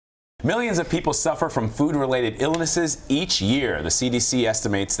Millions of people suffer from food-related illnesses each year. The CDC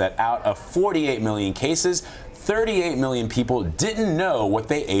estimates that out of 48 million cases, 38 million people didn't know what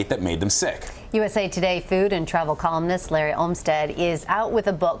they ate that made them sick. USA Today food and travel columnist Larry Olmstead is out with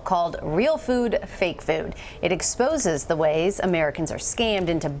a book called Real Food, Fake Food. It exposes the ways Americans are scammed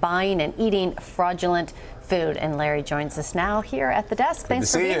into buying and eating fraudulent food. And Larry joins us now here at the desk.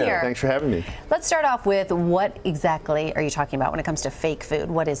 Thanks for being here. Thanks for having me. Let's start off with what exactly are you talking about when it comes to fake food?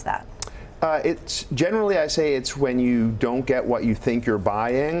 What is that? It's generally, I say it's when you don't get what you think you're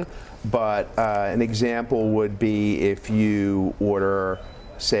buying, but an example would be if you order,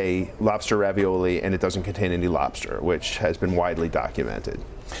 say, lobster ravioli and it doesn't contain any lobster, which has been widely documented.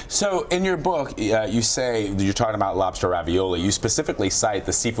 So in your book, you say, you're talking about lobster ravioli, you specifically cite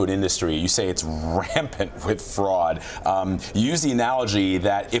the seafood industry. You say it's rampant with fraud. You use the analogy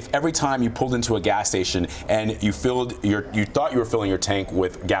that if every time you pulled into a gas station and you thought you were filling your tank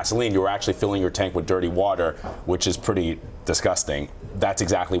with gasoline, you were actually filling your tank with dirty water, which is pretty disgusting. That's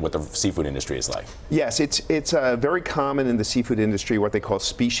exactly what the seafood industry is like. Yes, it's very common in the seafood industry what they call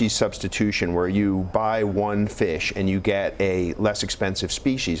species substitution, where you buy one fish and you get a less expensive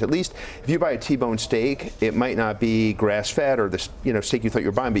species. At least if you buy a T-bone steak, it might not be grass-fed or the steak you thought you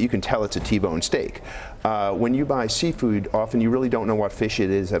were buying, but you can tell it's a T-bone steak. When you buy seafood, often you really don't know what fish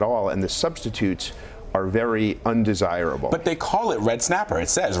it is at all, and the substitutes are very undesirable. But they call it red snapper. It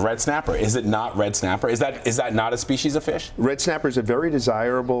says red snapper. Is it not red snapper? Is that not a species of fish? Red snapper is a very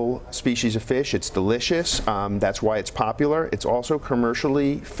desirable species of fish. It's delicious. That's why it's popular. It's also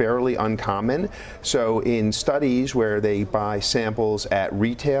commercially fairly uncommon. So in studies where they buy samples at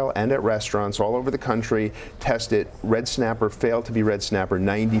retail and at restaurants all over the country, test it, red snapper failed to be red snapper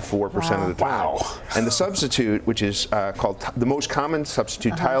 94% of the time. Wow. And the substitute, which is called the most common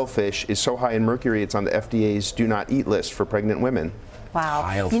substitute, tilefish, is so high in mercury it's on the FDA's do not eat list for pregnant women. Wow.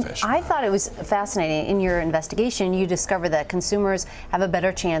 Tilefish. I thought it was fascinating. In your investigation, you discovered that consumers have a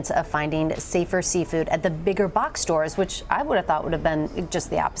better chance of finding safer seafood at the bigger box stores, which I would have thought would have been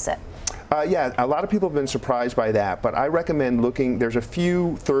just the opposite. Yeah, a lot of people have been surprised by that, but I recommend looking. There's a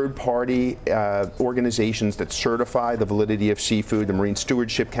few third-party organizations that certify the validity of seafood, the Marine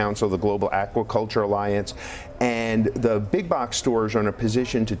Stewardship Council, the Global Aquaculture Alliance, and the big box stores are in a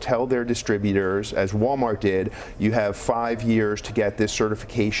position to tell their distributors, as Walmart did, you have 5 years to get this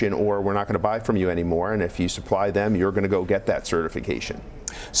certification or we're not going to buy from you anymore, and if you supply them, you're going to go get that certification.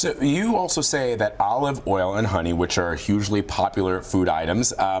 So you also say that olive oil and honey, which are hugely popular food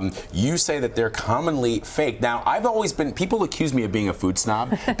items, you say that they're commonly fake. Now, people accuse me of being a food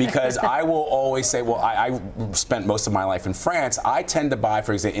snob because I will always say, well, I spent most of my life in France. I tend to buy,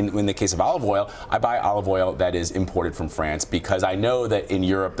 for example, in the case of olive oil, I buy olive oil that is imported from France because I know that in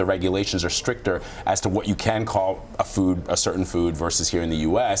Europe the regulations are stricter as to what you can call a certain food versus here in the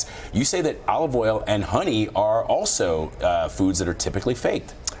U.S. You say that olive oil and honey are also foods that are typically faked.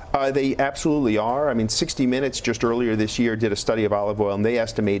 They absolutely are. I mean, 60 Minutes just earlier this year did a study of olive oil, and they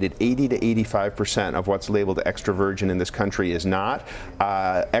estimated 80 to 85% of what's labeled extra virgin in this country is not.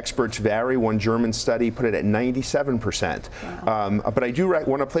 Experts vary. One German study put it at 97%. Wow. But I do,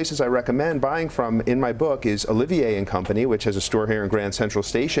 one of the places I recommend buying from in my book is Olivier and Company, which has a store here in Grand Central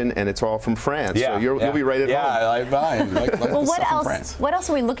Station, and it's all from France. Yeah, so you'll be right at home. Yeah, I buy. Well, what else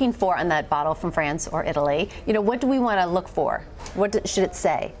are we looking for on that bottle from France or Italy? You know, what do we want to look for? What should it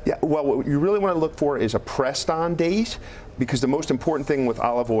say? Yeah, well, what you really want to look for is a pressed-on date, because the most important thing with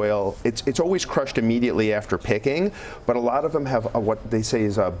olive oil, it's always crushed immediately after picking, but a lot of them have what they say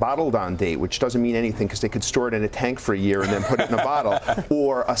is a bottled-on date, which doesn't mean anything because they could store it in a tank for a year and then put it in a bottle,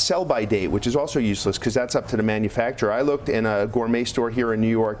 or a sell-by date, which is also useless because that's up to the manufacturer. I looked in a gourmet store here in New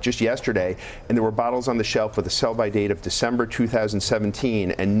York just yesterday, and there were bottles on the shelf with a sell-by date of December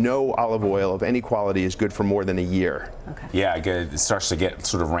 2017, and no olive oil of any quality is good for more than a year. Okay. Yeah, it starts to get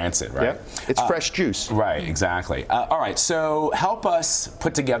sort of rancid, right? Yep. It's fresh juice. Right, exactly. All right, so help us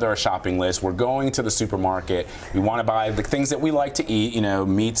put together a shopping list. We're going to the supermarket. We want to buy the things that we like to eat, you know,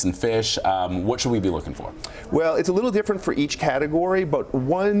 meats and fish. What should we be looking for? Well, it's a little different for each category, but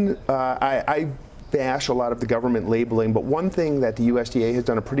one, I bash a lot of the government labeling, but one thing that the USDA has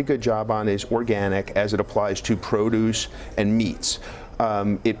done a pretty good job on is organic as it applies to produce and meats.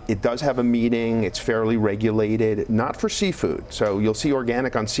 It does have a meaning. It's fairly regulated, not for seafood. So you'll see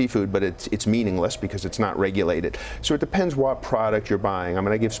organic on seafood, but it's meaningless because it's not regulated. So it depends what product you're buying. I'm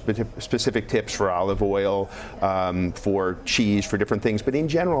going to give specific tips for olive oil, for cheese, for different things. But in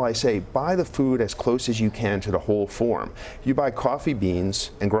general, I say buy the food as close as you can to the whole form. You buy coffee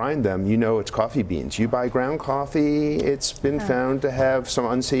beans and grind them, you know it's coffee beans. You buy ground coffee, it's been found to have some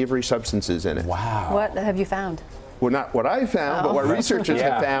unsavory substances in it. Wow. What have you found? well, not what I found, but what researchers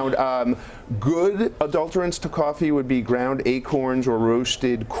have found, good adulterants to coffee would be ground acorns or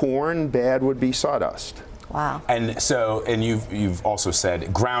roasted corn. Bad would be sawdust. Wow. And so, and you've also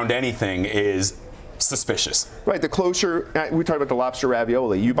said ground anything is suspicious. Right, the closer, we talked about the lobster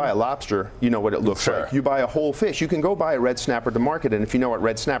ravioli. You buy a lobster, you know what it looks like. You buy a whole fish, you can go buy a red snapper at the market, and if you know what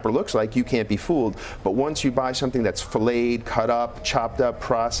red snapper looks like, you can't be fooled. But once you buy something that's filleted, cut up, chopped up,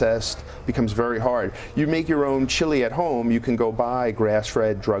 processed, becomes very hard. You make your own chili at home, you can go buy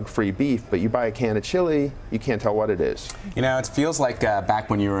grass-fed, drug-free beef, but you buy a can of chili, you can't tell what it is. You know, it feels like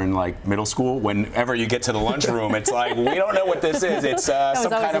back when you were in like middle school, whenever you get to the lunchroom, it's like, we don't know what this is. It's some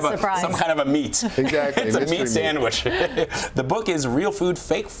kind of a meat. Exactly. It's a meat sandwich. The book is Real Food,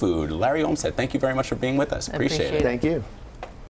 Fake Food. Larry Olmstead, thank you very much for being with us. Appreciate it. Thank you.